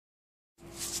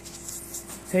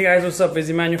Hey guys, what's up? It's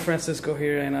Emmanuel Francisco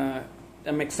here, and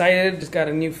I'm excited. Just got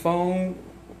a new phone.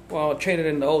 Well, traded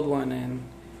in the old one and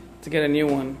to get a new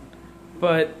one,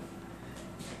 but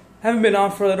haven't been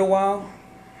on for a little while,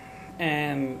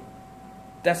 and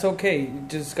that's okay. You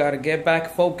just gotta get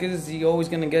back focused. You're always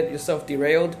gonna get yourself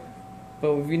derailed,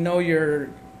 but if you know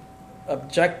your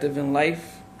objective in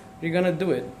life, you're gonna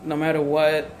do it no matter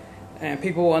what, and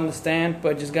people will understand.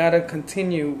 But just gotta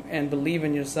continue and believe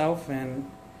in yourself.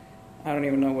 And I don't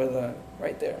even know where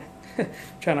right there.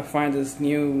 Trying to find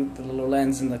the little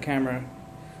lens in the camera.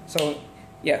 So,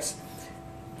 yes.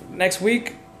 Next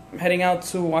week, I'm heading out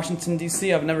to Washington,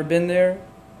 D.C. I've never been there.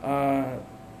 To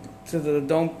the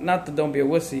not the Don't Be a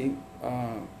Wussy,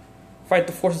 Fight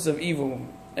the Forces of Evil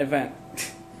event.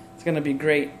 It's going to be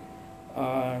great.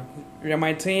 You're on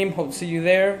my team. Hope to see you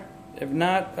there. If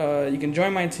not, you can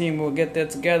join my team. We'll get there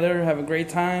together, have a great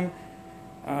time.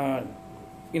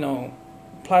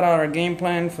 Plot out our game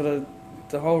plan for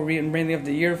the whole remainder of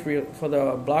the year for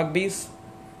the Blog Beast,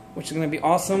 which is going to be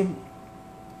awesome.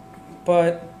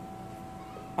 But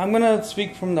I'm going to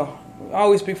I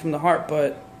always speak from the heart,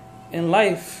 but in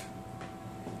life,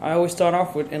 I always start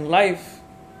off with, in life,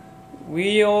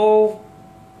 we all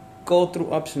go through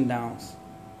ups and downs,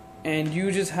 and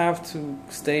you just have to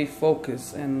stay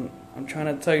focused. And I'm trying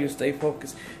to tell you to stay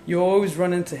focused. You always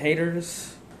run into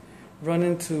haters, run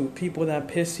into people that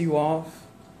piss you off,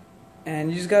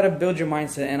 and you just gotta build your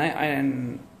mindset.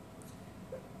 And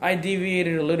I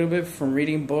deviated a little bit from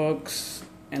reading books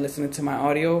and listening to my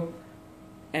audio,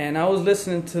 and I was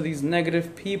listening to these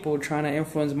negative people trying to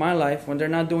influence my life when they're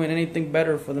not doing anything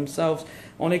better for themselves,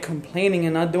 only complaining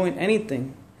and not doing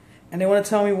anything. And they want to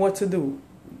tell me what to do.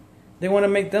 They want to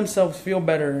make themselves feel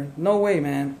better. No way,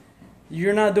 man.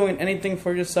 You're not doing anything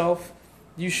for yourself.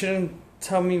 You shouldn't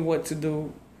tell me what to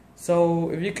do. So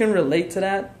if you can relate to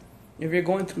that, if you're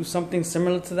going through something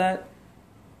similar to that,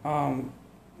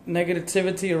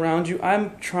 negativity around you,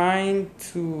 I'm trying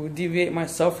to deviate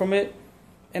myself from it,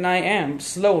 and I am,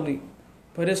 slowly.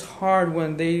 But it's hard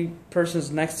when the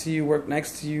person's next to you, work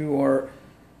next to you, or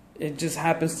it just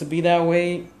happens to be that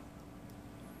way,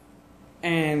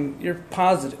 and you're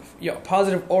positive. Your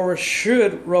positive aura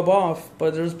should rub off,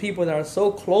 but there's people that are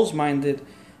so close-minded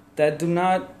that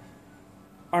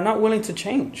are not willing to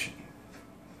change.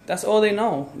 That's all they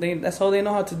know. That's all they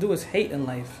know how to do is hate in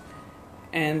life.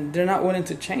 And they're not willing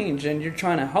to change, and you're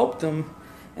trying to help them,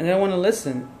 and they don't want to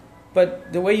listen.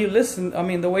 But the way you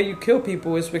the way you kill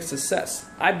people is with success.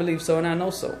 I believe so, and I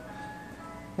know so.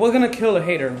 What's going to kill a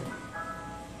hater?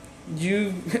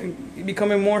 You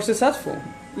becoming more successful,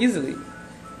 easily.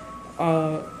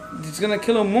 It's going to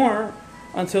kill them more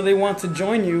until they want to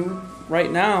join you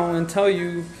right now and tell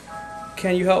you,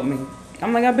 can you help me?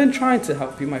 I'm like, I've been trying to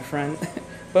help you, my friend.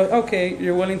 But okay,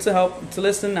 you're willing to help, to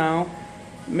listen now.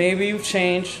 Maybe you've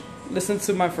changed. Listen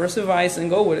to my first advice and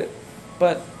go with it.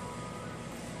 But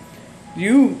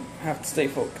you have to stay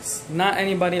focused, not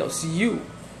anybody else. You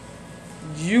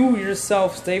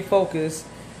yourself stay focused,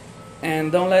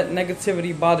 and don't let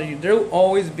negativity bother you. There will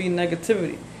always be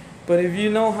negativity. But if you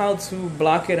know how to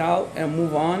block it out and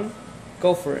move on,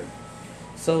 go for it.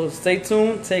 So stay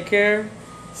tuned, take care,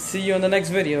 see you in the next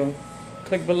video.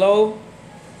 Click below,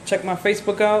 check my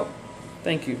Facebook out.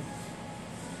 Thank you.